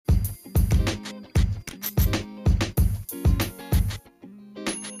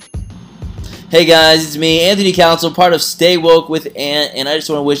Hey guys, it's me, Anthony Council, part of Stay Woke with Ant, and I just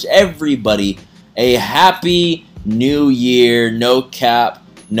want to wish everybody a happy new year. No cap,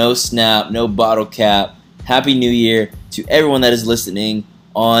 no snap, no bottle cap. Happy New Year to everyone that is listening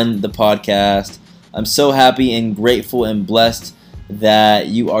on the podcast. I'm so happy and grateful and blessed that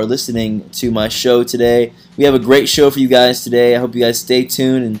you are listening to my show today. We have a great show for you guys today. I hope you guys stay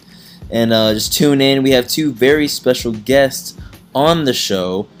tuned and just tune in. We have two very special guests on the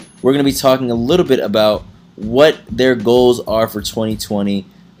show. We're going to be talking a little bit about what their goals are for 2020,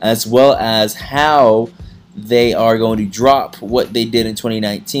 as well as how they are going to drop what they did in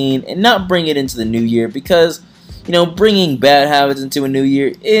 2019 and not bring it into the new year, because, you know, bringing bad habits into a new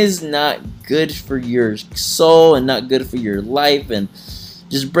year is not good for your soul and not good for your life, and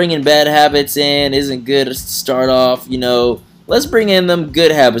just bringing bad habits in isn't good to start off. You know, let's bring in them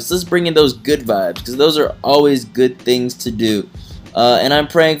good habits. Let's bring in those good vibes, because those are always good things to do. And I'm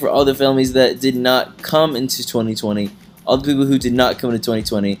praying for all the families that did not come into 2020, all the people who did not come into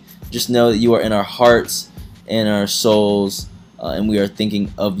 2020. Just know that you are in our hearts and our souls, and we are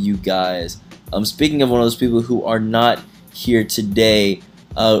thinking of you guys. Speaking of one of those people who are not here today,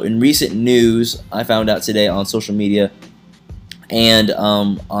 in recent news, I found out today on social media and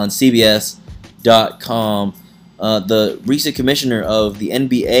on CBS.com, the recent commissioner of the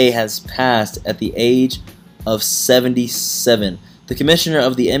NBA has passed at the age of 77. The commissioner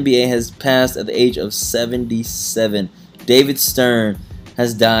of the NBA has passed at the age of 77. David Stern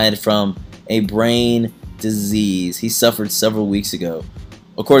has died from a brain disease he suffered several weeks ago,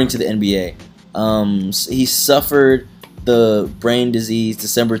 according to the NBA. He suffered the brain disease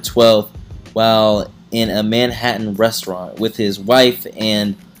December 12th while in a Manhattan restaurant with his wife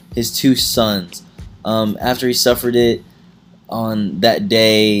and his two sons. After he suffered it on that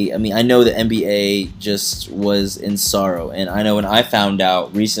day, I mean, I know the NBA just was in sorrow, and I know when I found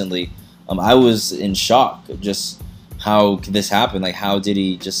out recently, I was in shock. Just how could this happen? Like, how did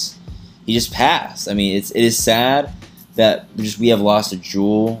he just passed? I mean, it is sad that we have lost a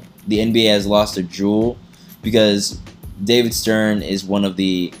jewel. The NBA has lost a jewel, because David Stern is one of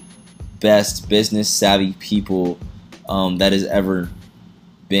the best business savvy people that has ever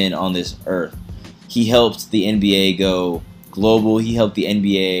been on this earth. He helped the NBA go global. He helped the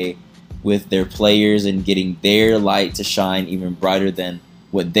NBA with their players and getting their light to shine even brighter than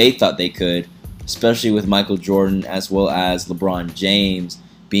what they thought they could, especially with Michael Jordan as well as LeBron James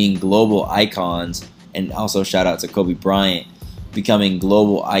being global icons, and also shout out to Kobe Bryant becoming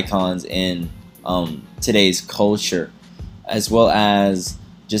global icons in today's culture, as well as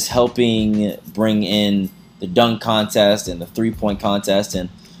just helping bring in the dunk contest and the three-point contest, and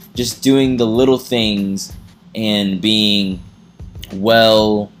just doing the little things and being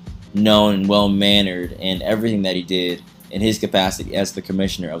well known and well mannered in everything that he did in his capacity as the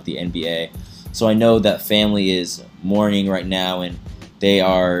commissioner of the NBA. So I know that family is mourning right now, and the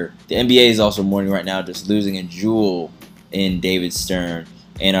NBA is also mourning right now, just losing a jewel in David Stern.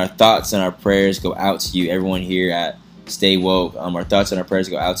 And our thoughts and our prayers go out to you, everyone here at Stay Woke. Our thoughts and our prayers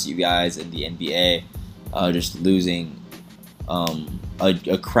go out to you guys in the NBA, just losing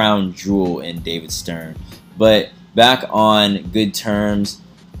a crown jewel in David Stern. But back on good terms,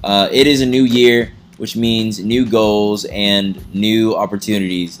 it is a new year, which means new goals and new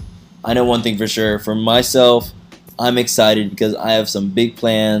opportunities. I know one thing for sure. For myself, I'm excited because I have some big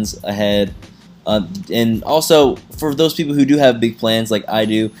plans ahead. And also, for those people who do have big plans like I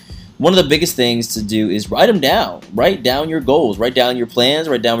do, one of the biggest things to do is write them down. Write down your goals. Write down your plans.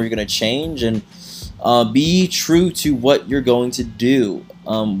 Write down where you're going to change. And be true to what you're going to do.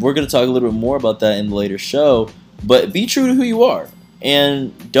 We're going to talk a little bit more about that in the later show. But be true to who you are.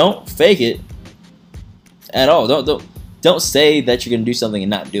 And don't fake it at all. Don't say that you're going to do something and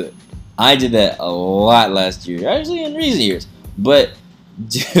not do it. I did that a lot last year, actually in recent years. But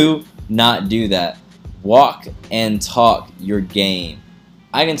do not do that. Walk and talk your game.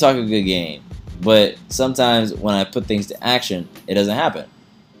 I can talk a good game, but sometimes when I put things to action, it doesn't happen.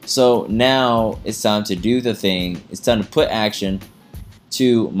 So now it's time to do the thing. It's time to put action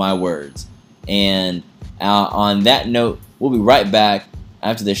to my words. And on that note, we'll be right back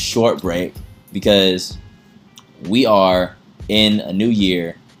after this short break, because we are in a new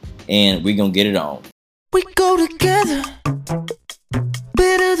year and we're going to get it on. We go together,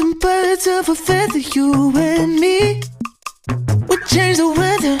 better than birds of a feather, you and me. We change the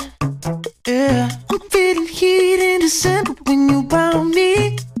weather, yeah. I'm feeling heat in December when you found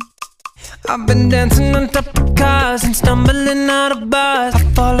me. I've been dancing on top of cars and stumbling out of bars. I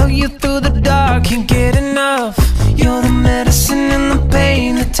follow you through the dark, can't get enough. You're the medicine and the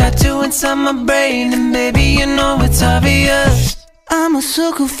pain, the tattoo inside my brain. And baby, you know it's obvious, I'm a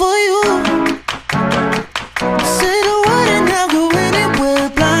sucker for you. Say the word and I'll go anywhere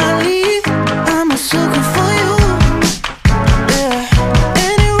blindly. I'm a sucker for you. Yeah.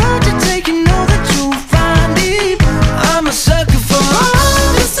 Any road you take, you know that you'll find me. I'm a sucker for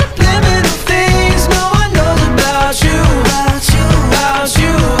all the subliminal things no one knows about you. About you, about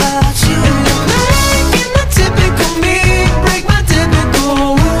you, about you. And you're making the typical me break my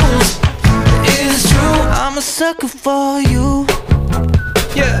typical rules. It's true, I'm a sucker for you.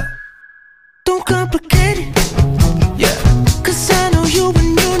 Yeah. Don't complicate it. Yeah. Cause I know you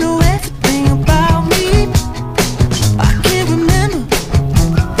and you know everything about me. I can't remember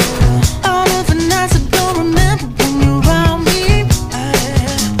all of the nights I don't remember when you're around me.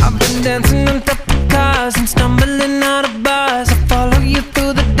 I've been dancing on top of cars and stumbling out of bars. I follow you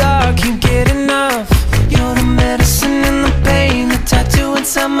through the dark, can't get enough. You're the medicine and the pain, the tattoo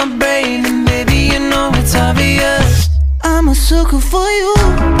inside my brain. And baby, you know it's obvious, I'm a sucker for you.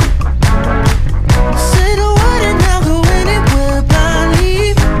 Say the word and I'll go anywhere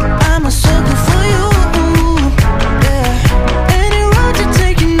blindly. I'm a sucker for you. Yeah. Any road you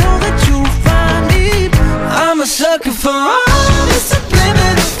take, you know that you'll find me. I'm a sucker for all the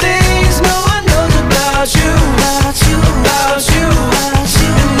subliminal things no one knows about you. About you, about you, about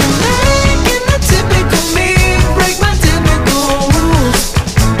you. And you're making the typical me break my typical rules.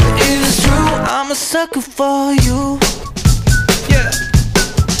 It's true, I'm a sucker for you. Yeah.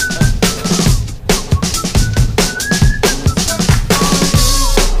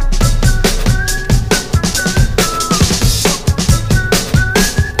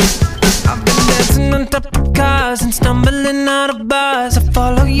 On top of cars and stumbling out of bars. I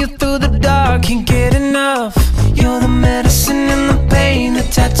follow you through the dark, can't get enough. You're the medicine and the pain, the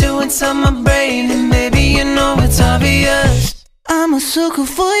tattoo inside my brain. And baby, you know it's obvious, I'm a sucker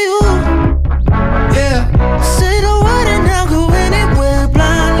for you. Yeah. Say the word and I'll go anywhere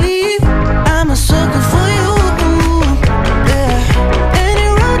blindly. I'm a sucker for you. Yeah. Any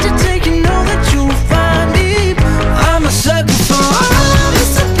road you take, you know that you'll find me. I'm a sucker for all the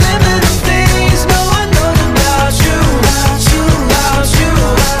subliminal things no one knows about you. About you, about you,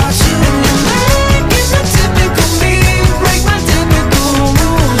 about you. And you're making the typical me break my typical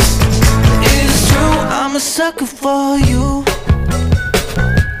rules. It's true, I'm a sucker for you.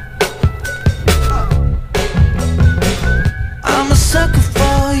 I'm a sucker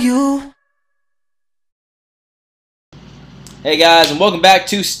for you. Hey guys, and welcome back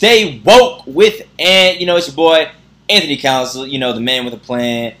to Stay Woke with You know, it's your boy Anthony Council, you know, the man with a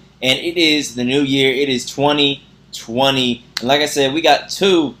plan. And it is the new year. It is 2020. And like I said, we got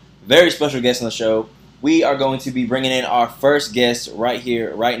two very special guests on the show. We are going to be bringing in our first guest right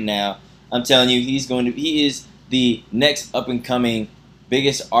here, right now. I'm telling you, he is the next up and coming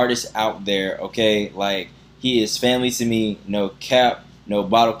biggest artist out there, okay? Like, he is family to me. No cap, no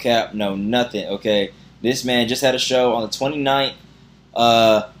bottle cap, no nothing, okay? This man just had a show on the 29th.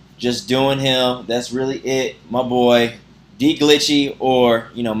 Just doing him. That's really it. My boy, DGLITCHY, or,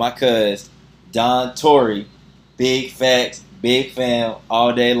 you know, my cuz, Don Tory. Big facts, big fam,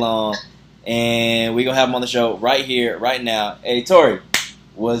 all day long. And we going to have him on the show right here, right now. Hey, Tory,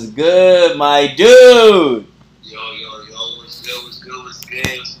 what's good, my dude? Yo, what's good, what's good, what's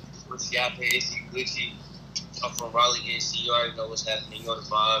good? What's y'all pay? It's DGLITCHY. I'm from Raleigh, NC. You already know what's happening. You know the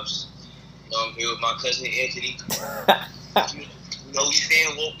vibes. You know, I'm here with my cousin Anthony. You know, we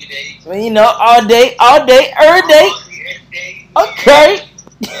staying woke today. Well, you know, all day, every day. Okay.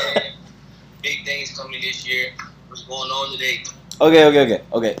 Big things coming this year. What's going on today?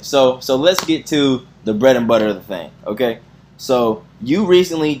 Okay. So let's get to the bread and butter of the thing, okay? So you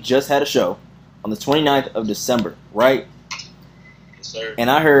recently just had a show on the 29th of December, right? Yes, sir. And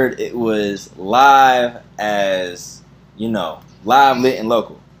I heard it was live as, you know, live, lit, and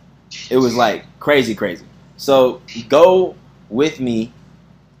local. It was like crazy. So go with me.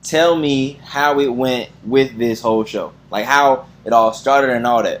 Tell me how it went with this whole show. Like how it all started and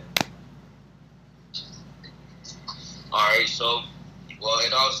all that. Alright, so, well,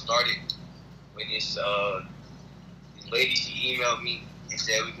 it all started when this lady, she emailed me and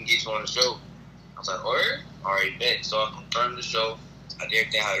said we can get you on the show. I was like, alright, bet. So I confirmed the show. I did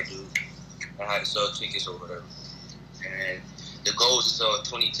everything how to do. I had to sell tickets or whatever. And the goal was to sell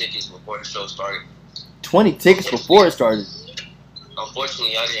 20 tickets before the show started. 20 tickets before it started?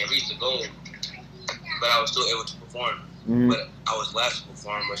 Unfortunately, I didn't reach the goal, but I was still able to perform. Mm-hmm. But I was last to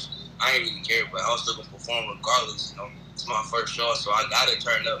perform, which I didn't really care, but I was still going to perform regardless, you know. It's my first show, so I got to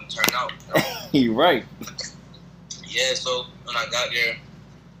turn up and turn out. You know? You're right. Yeah, so when I got there,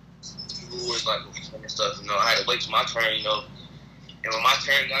 people was like, and stuff, you know, I had to wait till my turn, you know. And when my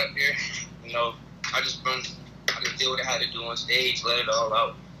turn got there, you know, I just did what I had to do on stage, let it all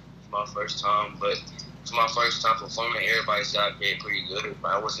out. my first time, but it's my first time performing. Everybody said I did pretty good,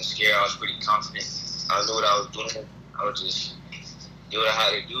 but I wasn't scared. I was pretty confident. I knew what I was doing. I would just do what I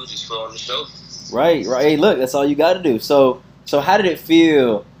had to do, just flow on the show. Right. Hey, look, that's all you got to do. So how did it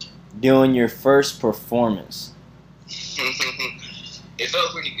feel doing your first performance? It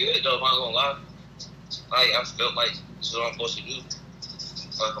felt pretty good, though. I'm not gonna lie. I felt like this is what I'm supposed to do.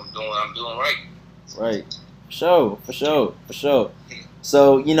 Like I'm doing right. Right. For sure. So,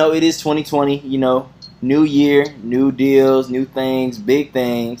 it is 2020, new year, new deals, new things, big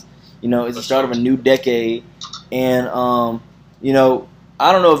things. It's the start of a new decade. And, I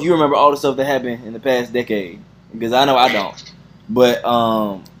don't know if you remember all the stuff that happened in the past decade, because I know I don't. But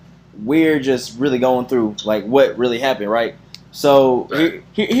we're just really going through, like, what really happened, right? So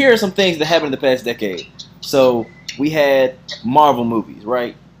here are some things that happened in the past decade. So we had Marvel movies,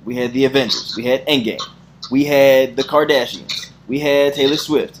 right? We had the Avengers. We had Endgame. We had the Kardashians. We had Taylor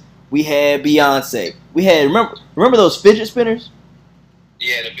Swift. We had Beyonce. We had remember those fidget spinners?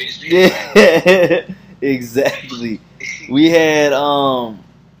 Yeah, the fidget spinners. Yeah, exactly. We had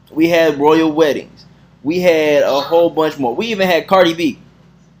royal weddings. We had a whole bunch more. We even had Cardi B.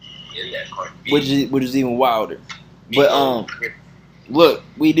 Yeah, Cardi B. Which is even wilder. But look,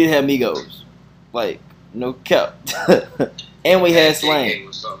 we did have Migos, like no cap, and we had slang.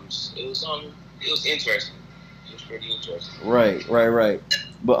 It was interesting. It was pretty interesting. Right.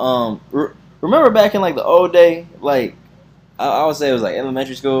 But remember back in like the old day, like I would say it was like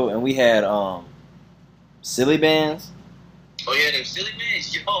elementary school, and we had silly bands. Oh yeah, them silly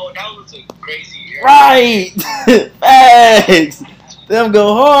bands. Yo, that was a crazy era. Right, facts. Them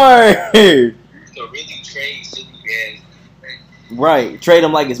go hard. So really trade silly bands. Right, trade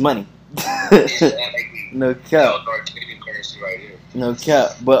them like it's money. No cap. No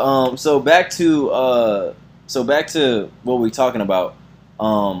cap. But so back to what we're talking about.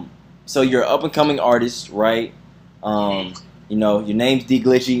 So you're an up and coming artist, right? Your name's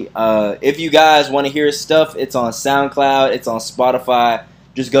DGLITCHY. If you guys want to hear his stuff, it's on SoundCloud, it's on Spotify.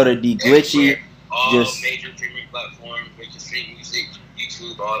 Just go to DGLITCHY. All major streaming platforms, where you can stream music,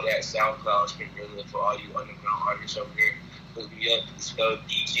 YouTube, all that. SoundCloud, Springfield, for all you underground artists over here. Look me up. It's spelled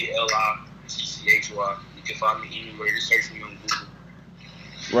DGLITCHY. You can find me anywhere. Just search me on Google.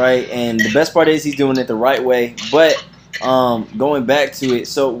 Right, and the best part is he's doing it the right way. But going back to it,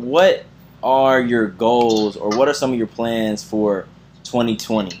 so what are your goals, or what are some of your plans for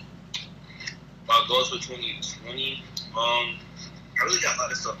 2020? My goals for 2020, I really got a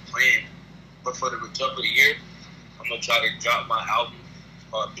lot of stuff planned. But for the jump of the year, I'm gonna try to drop my album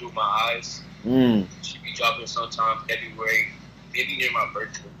Through My Eyes. Should be dropping sometime February, maybe near my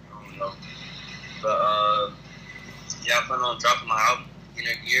birthday. I don't know. But yeah, I plan on dropping my album in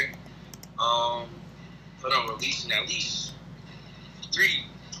a year. Plan on releasing at least three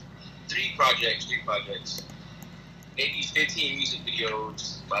projects, maybe 15 music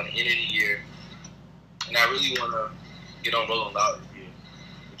videos by the end of the year. And I really want to get on Rolling Loud this year,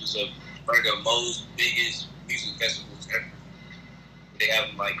 which is one of the most biggest music festivals ever. They have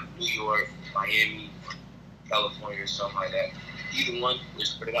in like New York, Miami, California, or something like that. Either one,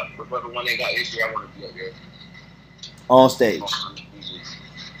 whatever one they got this year, I want to be up there. On stage.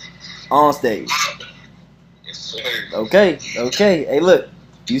 On stage. Yes, sir. Okay. Hey, look,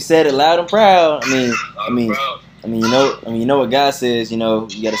 you said it loud and proud. I mean, you know what God says. You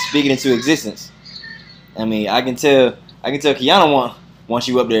gotta speak it into existence. I can tell Kiana wants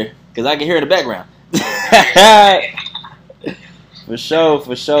you up there, because I can hear it in the background. For sure.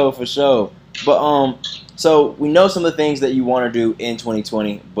 But so we know some of the things that you want to do in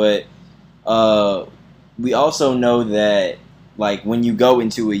 2020, but we also know that, like, when you go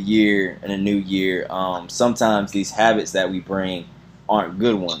into a year and a new year, sometimes these habits that we bring aren't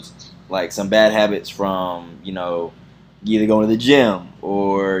good ones. Like some bad habits from, either going to the gym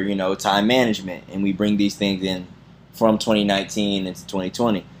or, time management. And we bring these things in from 2019 into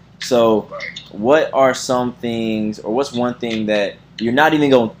 2020. So what are some things, or what's one thing that you're not even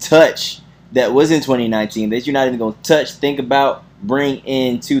going to touch that was in 2019 that you're not even going to touch, think about, bring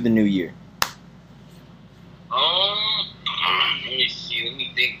into the new year? Let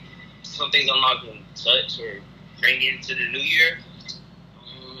me think. Some things I'm not going to touch or bring into the new year.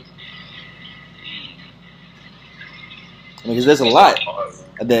 Because there's a lot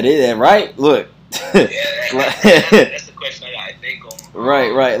that is, right? Look. Yeah, that's the question I got to think on.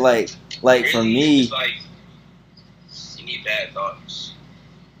 Right. Like really, for me, it's like you need bad thoughts.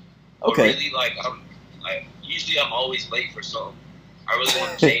 Okay. But really, usually I'm always late for something. I really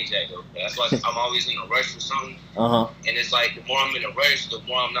want to change that though. That's why I'm always in a rush for something. And it's like the more I'm in a rush, the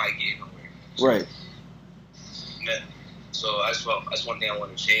more I'm not getting nowhere. Right. So that's one thing I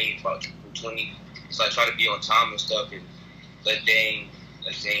want to change about 2020. Is like try to be on time and stuff, and let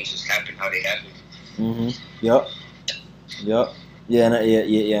things just happen how they happen. Yep.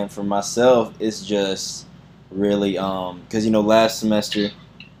 Yeah. And for myself, it's just really because last semester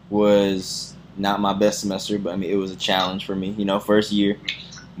was not my best semester, but I mean it was a challenge for me. First year.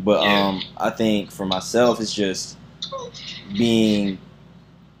 But I think for myself, it's just being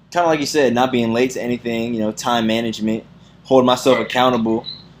kind of like you said, not being late to anything. Time management, hold myself accountable,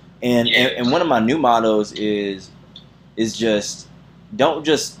 and one of my new mottos is just don't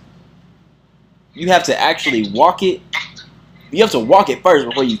just. You have to actually walk it. You have to walk it first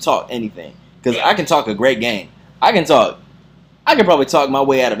before you talk anything. Because I can talk a great game. I can probably talk my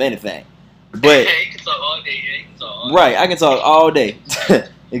way out of anything. But you can talk all day. Yeah, you can talk all day. Right, I can talk all day.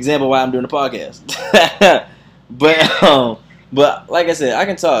 Example why I'm doing a podcast. But like I said, I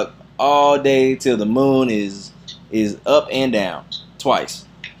can talk all day till the moon is up and down twice.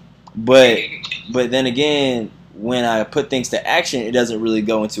 But then again, when I put things to action, it doesn't really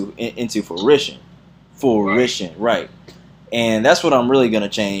go into fruition. Right. And that's what I'm really gonna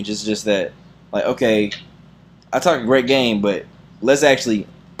change. It's just that, like, okay, I talk a great game, but let's actually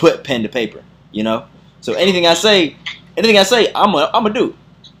put pen to paper. So anything I say, I'm gonna do.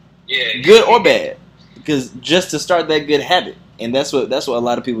 Yeah. Good or bad, because just to start that good habit, and that's what a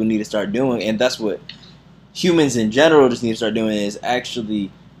lot of people need to start doing, and that's what humans in general just need to start doing is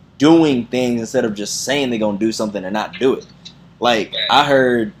actually doing things instead of just saying they're gonna do something and not do it. Like I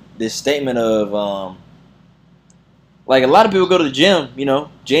heard this statement of like a lot of people go to the gym,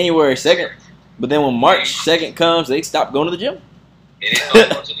 January 2nd, but then when March 2nd comes, they stop going to the gym. They don't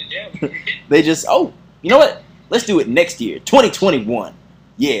go to the gym. They just you know what? Let's do it next year, 2021.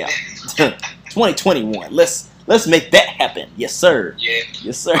 Yeah, 2021. Let's make that happen. Yes, sir. Yeah.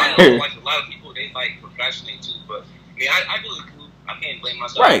 Yes, sir. I know, like a lot of people, they like procrastinate too, but I mean, I do it cool. I can't blame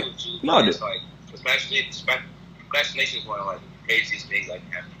myself. Right. Too. No, It's like procrastination is one of like the craziest things like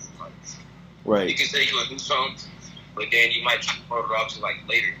happen. Like, right. You can say you're gonna do something, but then you might put it off to like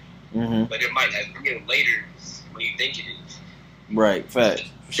later. But it might be later when you think it is. Right. Fact.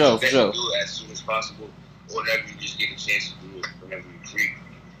 For sure. Do it as soon as possible, or whenever you just get a chance to do it, whenever you're free.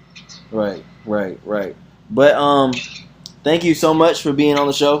 Right. But thank you so much for being on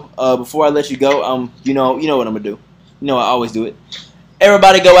the show. Before I let you go, you know what I'm gonna do. I always do it.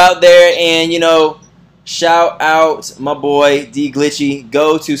 Everybody go out there and shout out my boy D Glitchy.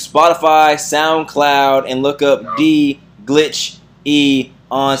 Go to Spotify, SoundCloud, and look up DGLITCHY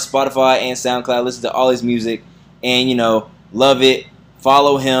on Spotify and SoundCloud. Listen to all his music, and love it.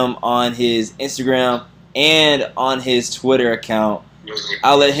 Follow him on his Instagram and on his Twitter account.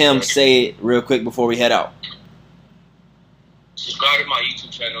 I'll let him say it real quick before we head out. Subscribe to my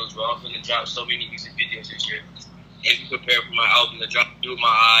YouTube channel as well. I'm going to drop so many music videos this year. And be prepared for my album to drop through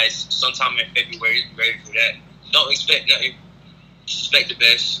my eyes sometime in February. Be ready for that. Don't expect nothing. Just expect the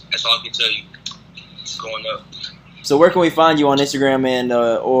best. That's all I can tell you. It's going up. So where can we find you on Instagram and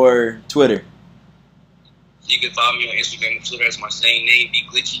or Twitter? You can find me on Instagram and Twitter as my same name,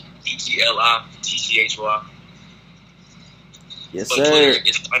 DGLITCHY, DGLITCHY. Yes, but sir.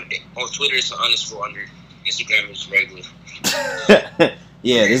 On Twitter, it's an underscore under. Instagram is regular.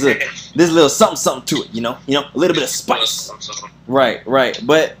 Yeah, there's a little something to it, a little bit of spice. Right.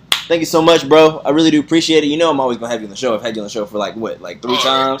 But thank you so much, bro. I really do appreciate it. I'm always gonna have you on the show. I've had you on the show for like 3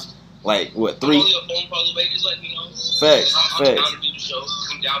 times. Like what, 3? I'm only a phone call away. Just let me know. Facts. I'm down to do the show.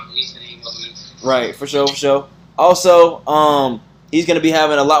 Come down for anything. Right, for sure. Also, he's gonna be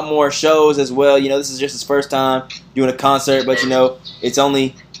having a lot more shows as well. This is just his first time doing a concert, but it's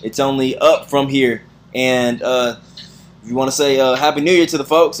only up from here. And if you want to say Happy New Year to the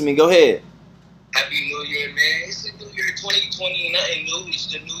folks, go ahead. Happy New Year, man. It's the New Year 2020, nothing new. It's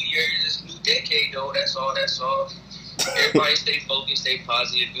the new year, this new decade, though. That's all. Everybody stay focused, stay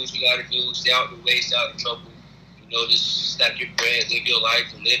positive, do what you got to do, stay out of the way, stay out of trouble. Just stack your bread, live your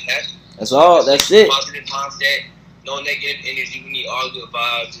life, and live happy. That's all. That's it. Positive mindset, no negative energy. We need all good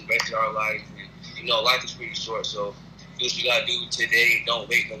vibes and rest of our life. And, life is pretty short, so do what you got to do today. Don't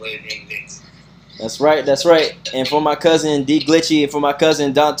wait no later than the day. That's right. And for my cousin D Glitchy and for my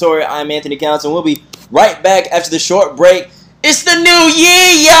cousin Don Torre, I'm Anthony Council. We'll be right back after the short break. It's the new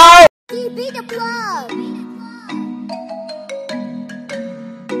year, y'all! Be the plug.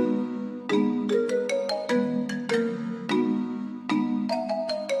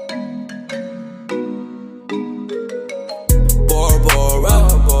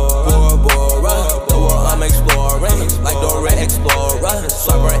 I'm exploring like the red explorer.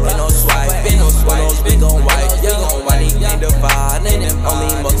 Swipe right, ain't no swiping. Swallows big on white, yeah. Money ain't dividing, only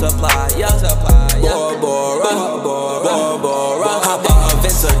multiply, yeah. Bora,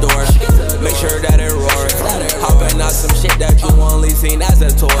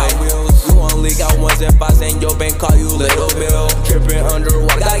 fours and fives and your bank call you Little Bill. Tripping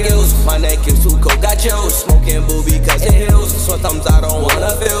underwater, got gills. My neck is too cold, got chills. Smoking boo because it heals. Sometimes I don't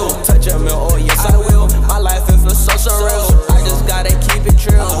wanna feel. Touch a mill, oh yes I will. My life is so surreal. I just gotta keep it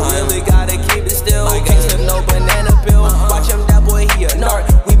trill. Really gotta keep it still. Can't sip no banana peel. Watch him, that boy, he a narc.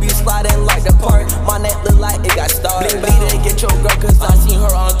 We be sliding like the park. My neck look like it got started. Bling bling to get your girl, cause I seen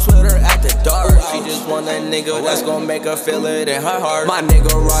her on Twitter at the dark. She just want a nigga that's gon' make her feel it in her heart. My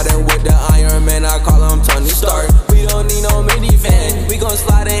nigga riding with the Iron Man, I call him Tony Stark. We don't need no minivan, we gon'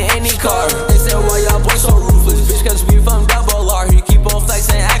 slide in any car. They say why y'all boys so ruthless, bitch, cause we from Double R. He keep on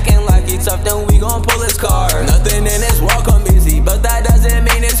flexing, acting like he tough, then we gon' pull his car. Nothing in this world come easy, but that doesn't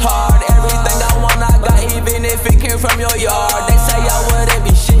mean it's hard. Everything I want I got, even if it came from your yard. They say I wouldn't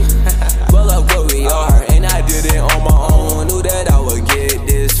be shit, well look what we are. And I did it on my own, knew that I would get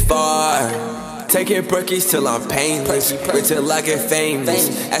this far. Taking perkies till I'm painless, wait till I get famous.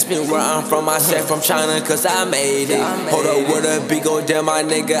 Ask me where I'm from, I said from China cause I made it. Hold up with a big old damn, my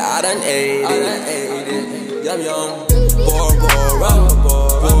nigga, I done ate it. Yum yum, Bora Bora,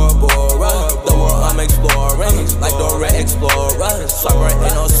 the world I'm exploring, like the red explorer. Swipe right,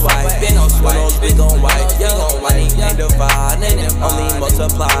 ain't no swiping, when those big gon' wipe, yeah, ain't dividing, only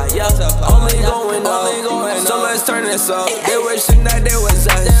multiply, yeah, only going up. So let's turn this up. They wishing that they was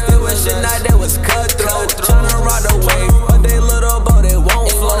us, they wishing that they was cutthroat. Tryna ride the wave, but they little boat, they won't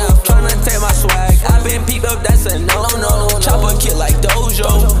float. Tryna take my swag, I been peeped up, that's a no. Chopper kid like Dojo,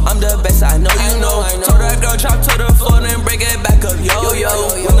 I'm the best, I know you know. Told that girl chop to the floor, then break it back up, yo.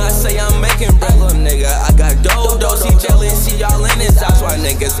 When I say I'm making bread, little nigga, I got dodo. See Jaelene, see y'all in his eyes, why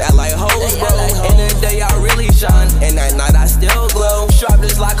niggas act like hoes, bro. In the day I really shine, and at night I still glow. Sharp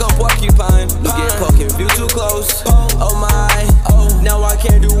just like a porcupine, you get poking, view too close. Oh my, now I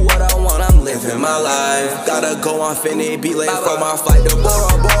can't do what I want, I'm living my life. Gotta go on finna be late for my flight to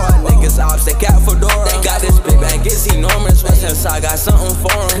Bora Bora. Niggas ops, they cat fedora. Got this big bag, it's enormous. West inside, got something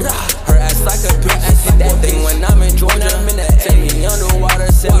for him. Her ass like a bitch, hit that thing when I'm in Georgia. Take me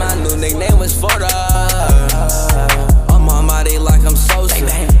underwater, said my new nickname was Florida. I'm on my day like I'm Sosa.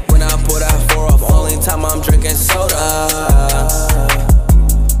 When I pull that 4 off, only time I'm drinking soda.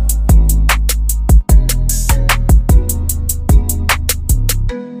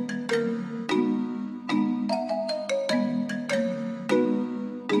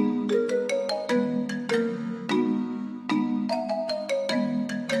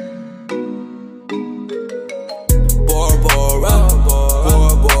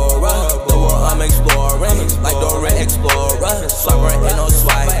 Like the red explorer, swipe right, ain't no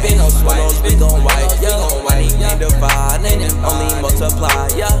swiping. When those big gon' wipe, yeah, ain't dividing, only multiply,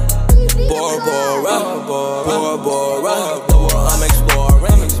 yeah. Bora Bora, the world I'm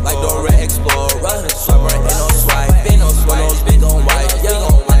exploring, like the red explorer. Swipe right, ain't no swiping. When those big gon' wipe,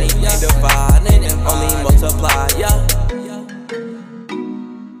 yeah, ain't dividing, only multiply, yeah.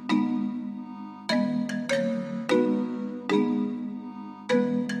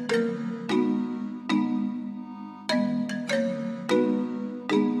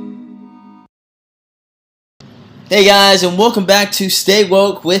 Hey guys, and welcome back to Stay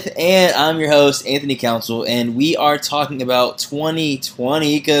Woke with and I'm your host, Anthony Council, and we are talking about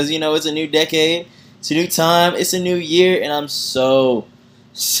 2020 because, you know, it's a new decade, it's a new time, it's a new year, and I'm so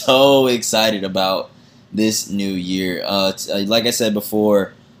excited about this new year. Like I said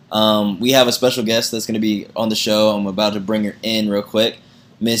before, we have a special guest that's going to be on the show. I'm about to bring her in real quick.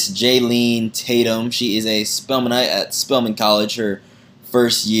 Miss Jaelene Tatum. She is a Spelmanite at Spelman College. Her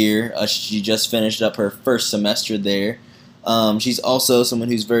first year. She just finished up her first semester there. She's also someone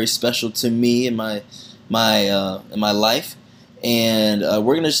who's very special to me in my life, and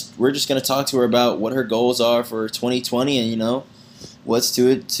we're just gonna talk to her about what her goals are for 2020 and, you know, what's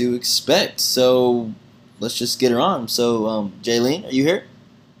to expect. So let's just get her on. So Jaelene, are you here?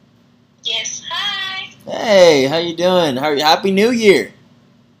 Yes. Hi. Hey, how you doing? Happy New Year.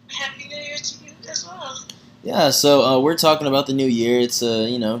 Happy New Year to you as well. Yeah, so we're talking about the new year. It's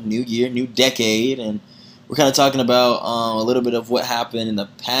you know, new year, new decade, and we're kind of talking about a little bit of what happened in the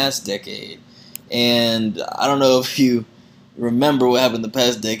past decade. And I don't know if you remember what happened in the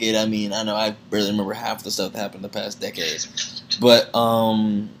past decade. I mean, I know I barely remember half the stuff that happened in the past decade. But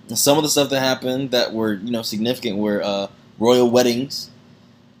some of the stuff that happened that were, you know, significant were royal weddings,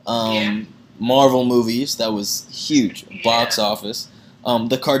 Marvel movies, that was huge, box office,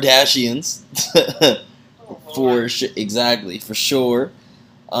 the Kardashians. For sure.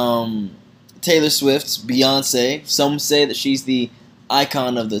 Taylor Swift's Beyonce. Some say that she's the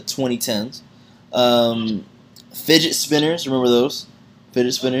icon of the 2010s. Fidget spinners, remember those?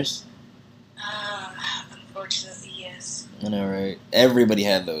 Fidget spinners? Unfortunately, yes. I know, right? Everybody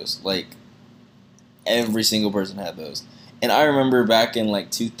had those. Like, every single person had those. And I remember back in like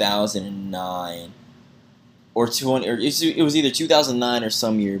 2009 or 20, or it was either 2009 or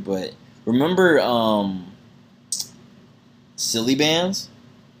some year. But remember silly bands?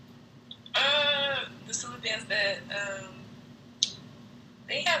 The silly bands that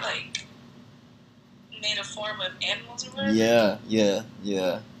they had like made a form of animals or whatever. Yeah. Yeah.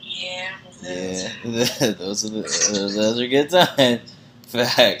 Those are good times.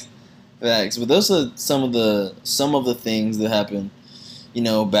 Facts. But those are some of the things that happened,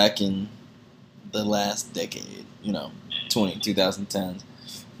 back in the last decade, 2010s.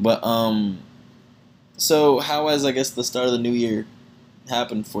 But so how has, I guess, the start of the new year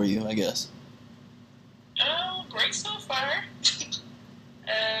happened for you, I guess? Great so far.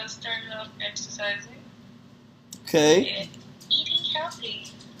 Started off exercising. Okay. And eating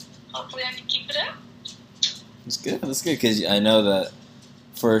healthy. Hopefully I can keep it up. That's good, because I know that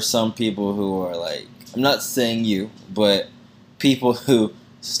for some people who are like, I'm not saying you, but people who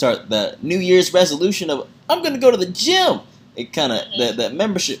start that New Year's resolution of, I'm going to go to the gym, it kind of, that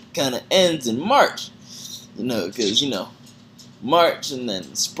membership kind of ends in March, because, March and then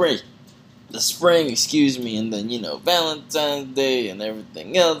the spring, and then, Valentine's Day and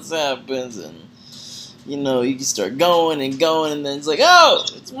everything else happens, and, you can start going, and then it's like, oh,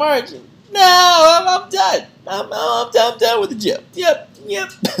 it's March, and no, I'm done. I'm done with the gym. Yep.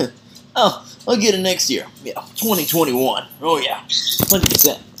 Oh, I'll get it next year. Yeah, 2021. Oh yeah,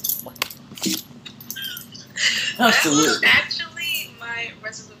 100%. Absolutely. That was actually my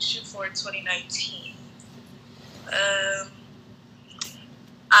resolution for 2019.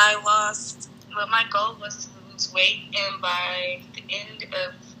 My goal was to lose weight, and by the end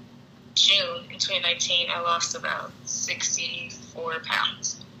of June in 2019, I lost about 64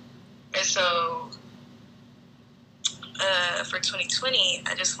 pounds. And so, for 2020,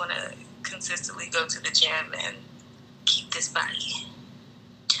 I just want to consistently go to the gym and keep this body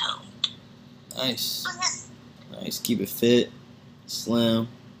toned. Nice. Keep it fit, slim,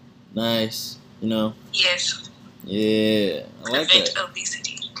 nice. Yes. Yeah, I like Prevent that.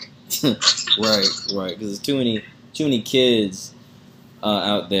 obesity. Right. Because there's too many kids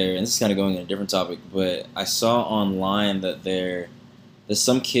out there, and this is kind of going on a different topic. But I saw online that that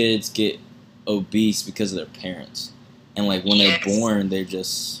some kids get obese because of their parents, and like when they're born, they're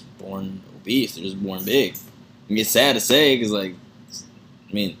just born obese. They're just born big. And it's sad to say, because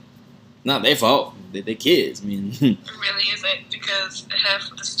not their fault. They're kids. It really isn't, because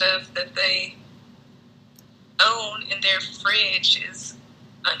half of the stuff that they own in their fridge is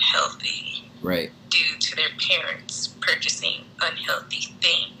unhealthy. Right. Due to their parents purchasing unhealthy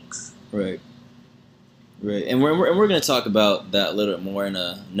things. Right. And we're going to talk about that a little bit more in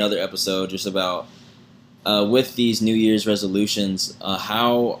another episode, just about with these New Year's resolutions,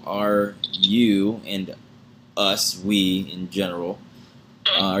 how are you and us, we in general,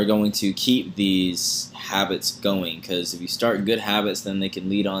 are going to keep these habits going? Because if you start good habits, then they can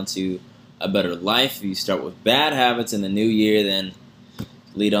lead on to a better life. If you start with bad habits in the new year, then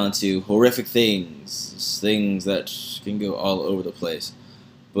lead on to horrific things that can go all over the place.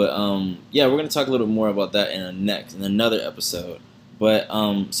 But we're going to talk a little bit more about that in another episode. But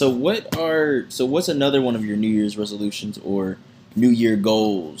so what's another one of your New Year's resolutions or New Year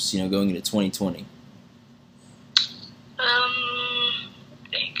goals, going into 2020? I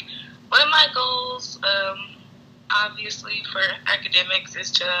think one of my goals, obviously for academics, is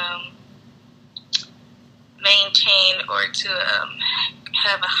to maintain or to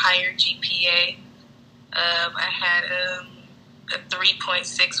have a higher GPA. I had a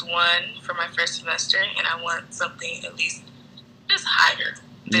 3.61 for my first semester, and I want something at least just higher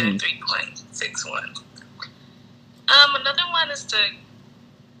than a 3.61. Another one is to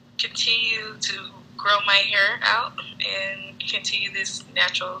continue to grow my hair out and continue this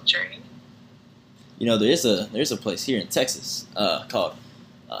natural journey. There's a place here in Texas called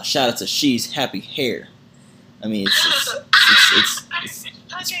shout out to She's Happy Hair. It's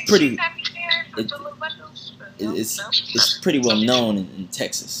pretty. It's pretty well known in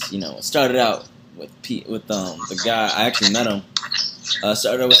Texas. It started out with the guy. I actually met him.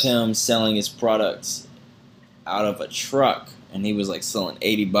 Started with him selling his products out of a truck, and he was like selling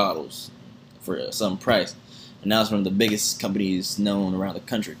 80 bottles for some price. And now it's one of the biggest companies known around the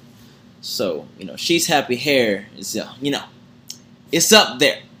country. So She's Happy Hair is it's up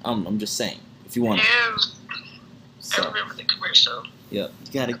there. I'm just saying, if you want to. I remember the commercial. Yep,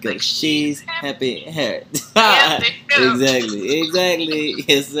 you gotta go. She's Happy Hair. Yeah, Exactly.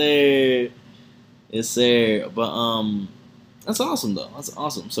 Yes, sir. But that's awesome though. That's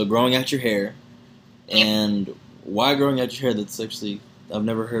awesome. So growing out your hair, and why growing out your hair? That's actually, I've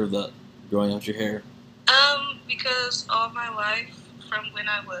never heard of that. Growing out your hair. Because all my life, from when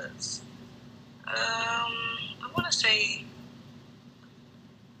I was, I want to say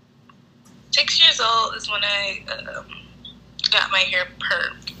 6 years old is when I got my hair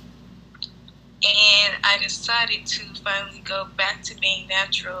permed. And I decided to finally go back to being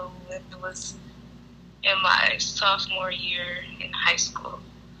natural when it was in my sophomore year in high school.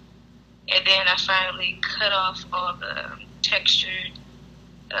 And then I finally cut off all the textured,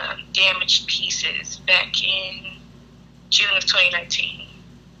 damaged pieces back in June of 2019.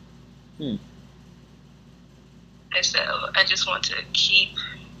 And so I just want to keep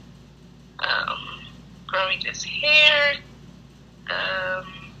growing this hair,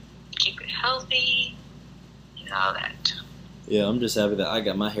 keep it healthy, and all that. Yeah, I'm just happy that I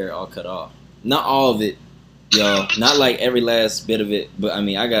got my hair all cut off. Not all of it, y'all. Not like every last bit of it, but I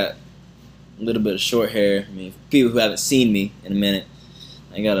mean, I got a little bit of short hair. I mean, for people who haven't seen me in a minute,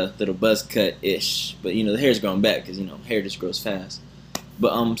 I got a little buzz cut-ish. But, you know, the hair's growing back because, you know, hair just grows fast.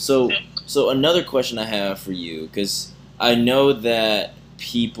 But, so another question I have for you, because I know that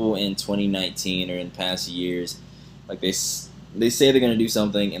people in 2019 or in past years, like they say they're going to do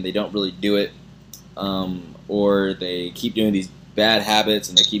something and they don't really do it, or they keep doing these bad habits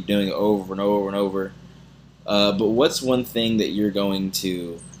and they keep doing it over and over and over. But what's one thing that you're going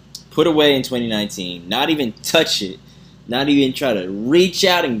to put away in 2019, not even touch it, not even try to reach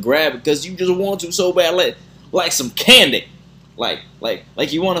out and grab it because you just want to so bad, like some candy, like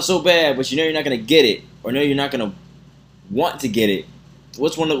you want it so bad, but you know you're not gonna get it, or know you're not gonna want to get it.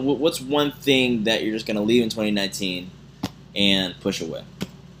 What's one thing that you're just gonna leave in 2019 and push away?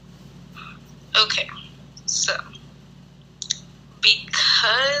 Okay, so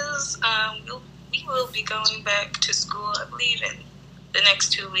because we will be going back to school, I believe, in the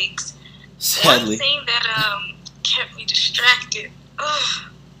next 2 weeks. Sadly. One thing that kept me distracted,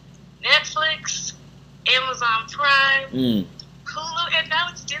 Netflix, Amazon Prime, Hulu, and now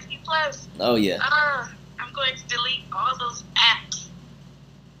it's Disney Plus. Oh yeah. I'm going to delete all those apps.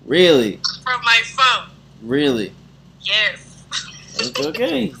 Really? From my phone. Really? Yes.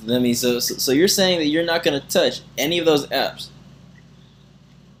 Okay. I mean, so you're saying that you're not gonna touch any of those apps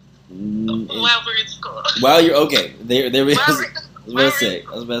while we're in school. While you're okay. There we go. I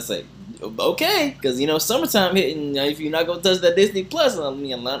was about to say. Okay, because you know summertime hitting. If you're not gonna touch that Disney Plus, I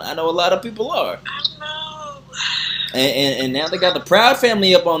mean, I know a lot of people are. I know. And now they got the Proud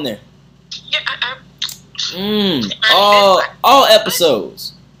Family up on there. Yeah, all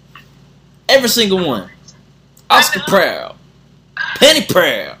episodes, every single one. Oscar Proud, Penny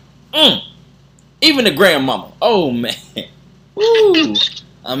Proud, even the grandmama. Oh man, woo!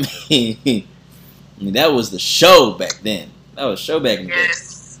 I mean, that was the show back then. That was a show back in the day.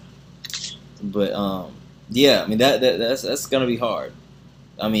 But yeah, I mean that's gonna be hard.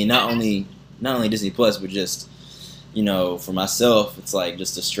 I mean, not only Disney Plus, but just, you know, for myself, it's like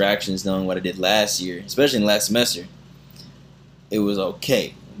just distractions, knowing what I did last year, especially in the last semester. It was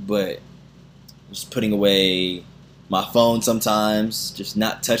okay, but just putting away my phone sometimes, just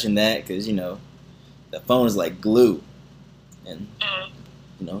not touching that, because you know, the phone is like glue, and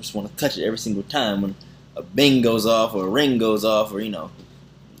you know, just want to touch it every single time when a bing goes off or a ring goes off or, you know,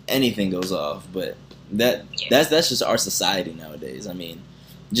 anything goes off. But that's just our society nowadays. I mean,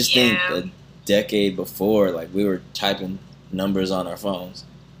 just think a decade before, like, we were typing numbers on our phones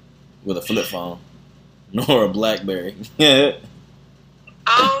with a flip phone nor a BlackBerry.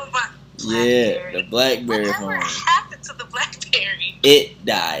 Oh my! Yeah, the BlackBerry phone. Whatever happened to the BlackBerry? It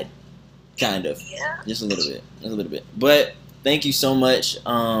died, kind of. Yeah. Just a little bit. But thank you so much.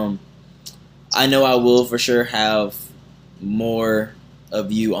 I know I will for sure have more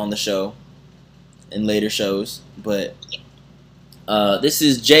of you on the show in later shows. But this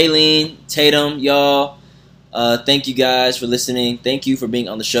is Jaelene Tatum, y'all. Thank you guys for listening. Thank you for being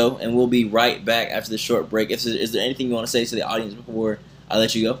on the show. And we'll be right back after this short break. Is there anything you want to say to the audience before I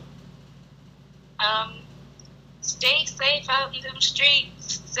let you go? Stay safe out in the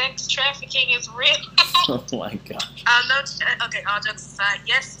streets. Sex trafficking is real. Oh my gosh. Okay, all jokes aside,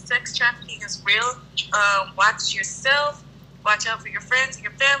 yes, sex trafficking is real. Watch yourself. Watch out for your friends and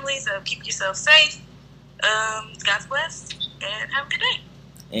your families. Keep yourself safe. God bless, and have a good day.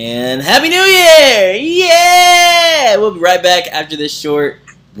 And Happy New Year! Yeah! We'll be right back after this short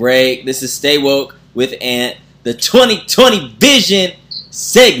break. This is Stay Woke with Ant, the 2020 Vision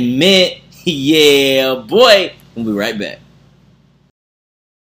segment. Yeah, boy. We'll be right back.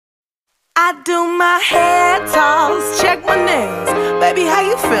 I do my hair toss, check my nails. Baby, how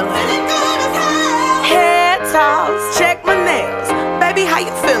you feeling? Hair toss, check my nails. Baby, how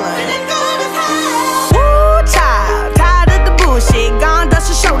you feeling? Woo, child, tired of the bullshit. Gone, dust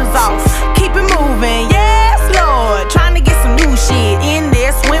your shoulders off. Keep it moving, yeah.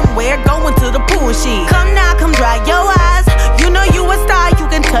 hair, going to the pool sheet. Come now, come dry your eyes. You know you a star, you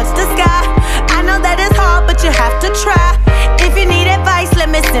can touch the sky. I know that it's hard, but you have to try. If you need advice, let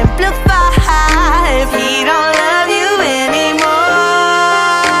me simplify. If he don't love you anymore,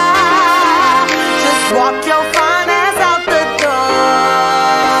 just walk your fine ass out the door.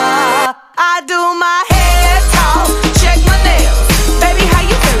 I do my hair talk, check my nails. Baby, how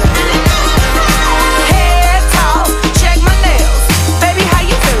you feeling? Hair talk, check my nails. Baby, how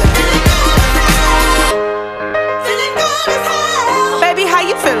you feeling? Feeling good as hell. Baby, how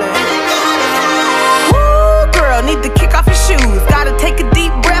you feeling? Woo, girl, need to kick off your shoes. Gotta take a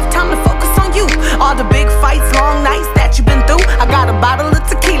deep breath, time to focus on you. All the big fights, long nights that you've been through. I got a bottle of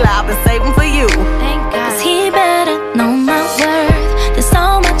tequila I've been saving for you. Thank God. 'Cause he better know my worth. There's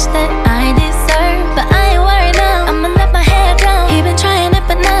so much that I deserve, but I ain't worried now. I'ma let my hair down. He been trying it,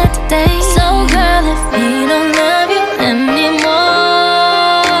 but not today. So girl, if he don't love you anymore,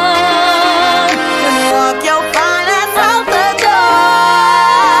 Then walk your fine ass out the door.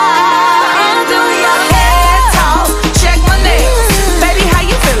 And do your hair talk, check my nails. Baby, how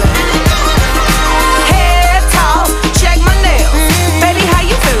you feeling? Hair talk, check my nails. Baby, how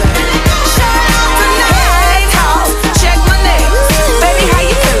you feeling? Shout out tonight. Talk, check my nails. Baby, how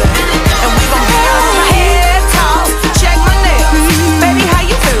you feeling? And we gon' be out. Hair talk, check my nails. Baby, how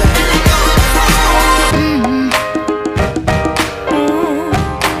you feeling?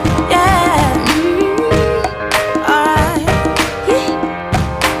 Yeah. Alright.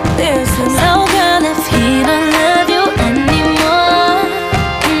 Listen. so girl, if he don't love you anymore,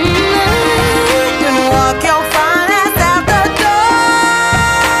 Then walk your fine ass out the door.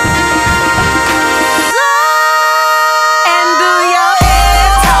 And do your hair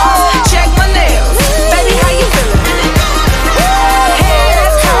talk, check my nails. Baby, how you feeling? Hair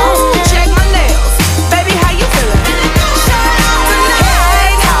talk, check my nails. Baby, how you feeling? Shout out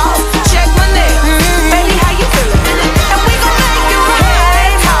tonight. Talk, check my nails. Baby, how you feeling? And we gon' make it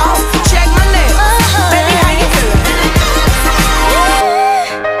right. Talk, check my nails. Baby, how you feeling?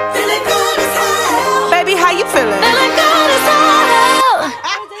 Feeling good as hell. Baby, how you feeling? feeling good as hell.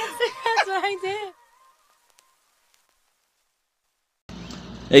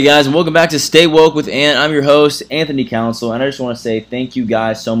 Hey guys, and welcome back to Stay Woke with Ant. I'm your host, Anthony Council, and I just want to say thank you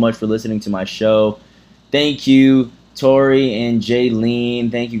guys so much for listening to my show. Thank you, Tori and Jaelene.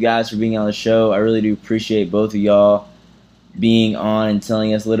 Thank you guys for being on the show. I really do appreciate both of y'all being on and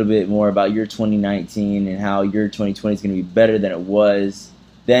telling us a little bit more about your 2019 and how your 2020 is going to be better than it was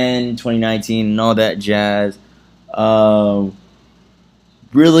then 2019 and all that jazz.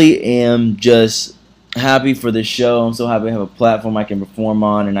 Really am just happy for the show. I'm so happy to have a platform I can perform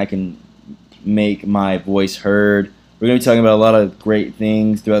on and I can make my voice heard. We're going to be talking about a lot of great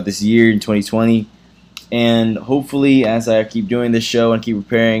things throughout this year in 2020. And hopefully, as I keep doing this show and keep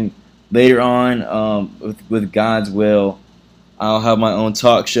preparing later on, with God's will, I'll have my own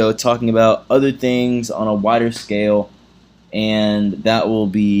talk show talking about other things on a wider scale. And that will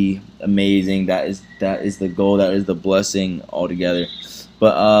be amazing. That is the goal. That is the blessing altogether.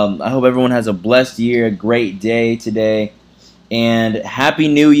 But I hope everyone has a blessed year, a great day today, and Happy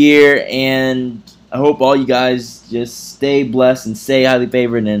New Year. And I hope all you guys just stay blessed and stay highly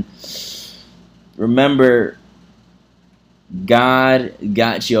favored. And remember, God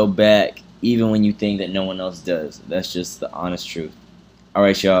got your back even when you think that no one else does. That's just the honest truth. All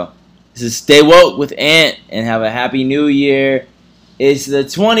right, y'all. This is Stay Woke with Ant, and have a Happy New Year. It's the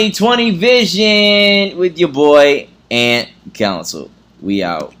 2020 Vision with your boy, Ant Council. We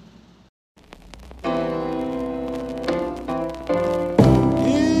out.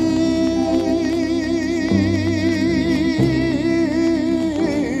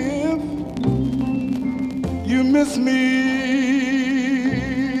 You miss me,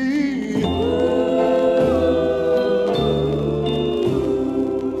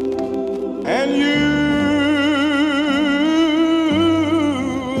 and you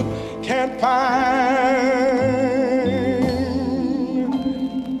can't find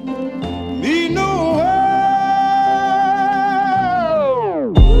me nowhere.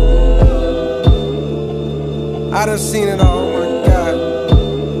 I done seen it all, oh my God.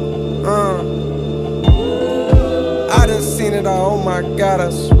 I done seen it all, oh my God, I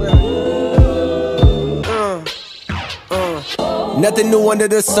swear. Nothing new under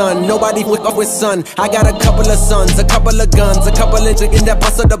the sun. Nobody fuck with son. I got a couple of sons, a couple of guns, a couple of chickens that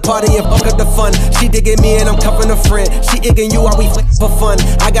bust up the party and fuck up the fun. She digging me and I'm cuffing a friend. She igging you while we fuck for fun.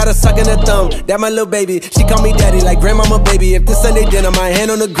 I got a suck in the thumb. That my little baby. She call me daddy like grandmama baby. If this Sunday dinner, my hand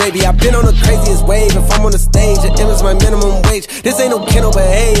on the gravy. I've been on the craziest wave. If I'm on the stage, it is my minimum wage. This ain't no kennel, but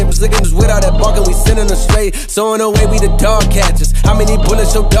hey, if it's looking without that barking, we sending her straight. So in a way, we the dog catchers. How many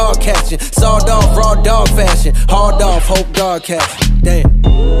bullets your dog catching? Sawed off, raw dog fashion. Hard off, hope dog catch. Damn.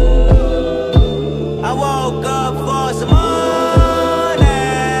 I woke up for some money.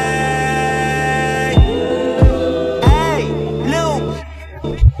 Hey, Luke.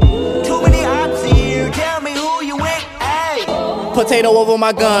 Too many ops here. Tell me who you with. Hey. Potato over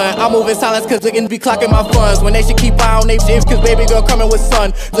my gun. I move in silence cause niggas be clocking my funds. When they should keep eye on they shit cause baby girl coming with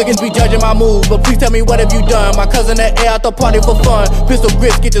sun. Niggas be judging my moves, but please tell me what have you done? My cousin that air out the party for fun. Pistol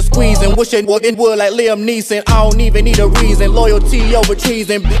grits get to squeezing. Wishing walking wood like Liam Neeson. I don't even need a reason. Loyalty over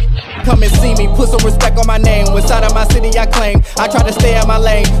treason. Come and see me, put some respect on my name. When side of my city I claim, I try to stay in my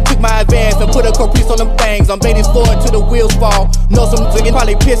lane. Took my advance and put a caprice on them things. I'm baiting forward till the wheels fall. Know some niggas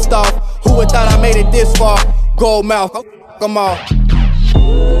probably pissed off. Who would thought I made it this far? Gold mouth, come on.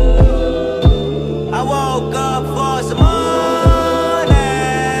 I woke up for some money.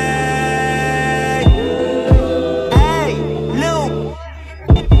 Hey, Luke.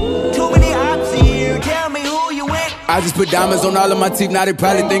 Too many ops here. Tell me who you with. I just put diamonds on all of my teeth, now they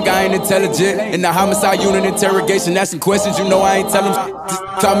probably think I ain't intelligent. In the homicide unit interrogation, asking questions, you know I ain't telling. Just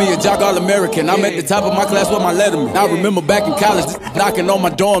call me a jock all-American. I'm at the top of my class with my letterman. I remember back in college, knocking on my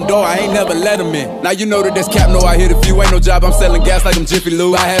dorm door, I ain't never let him in. Now you know that that's cap, no, I hit a few, ain't no job, I'm selling gas like I'm Jiffy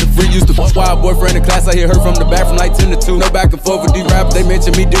Lube. I had a freak, used to fuck wild boyfriend in class, I hear her from the back from like 10 to 2. No back and forth with these rappers, they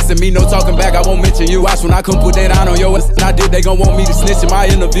mention me, dissing me, no talking back, I won't mention you. Watch when I come put that on your ass, and I did, they gon' want me to snitch in my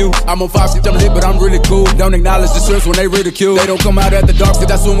interview. I'm on 5, 6, I'm lit, but I'm really cool. Don't acknowledge the shrimps when they ridicule. They don't come out at the dark, cause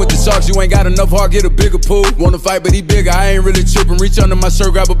I swim with the sharks. You ain't got enough heart, get a bigger pool. Wanna fight, but he bigger, I ain't really tripping. Reach under my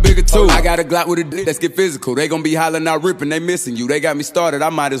shirt, grab a bigger tool. I got a Glock with a dick, let's get physical. They gon' be hollering out ripping, they missing you. They got me started, I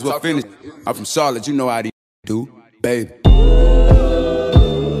might as well finish. I'm from Charlotte, you know how they do, baby.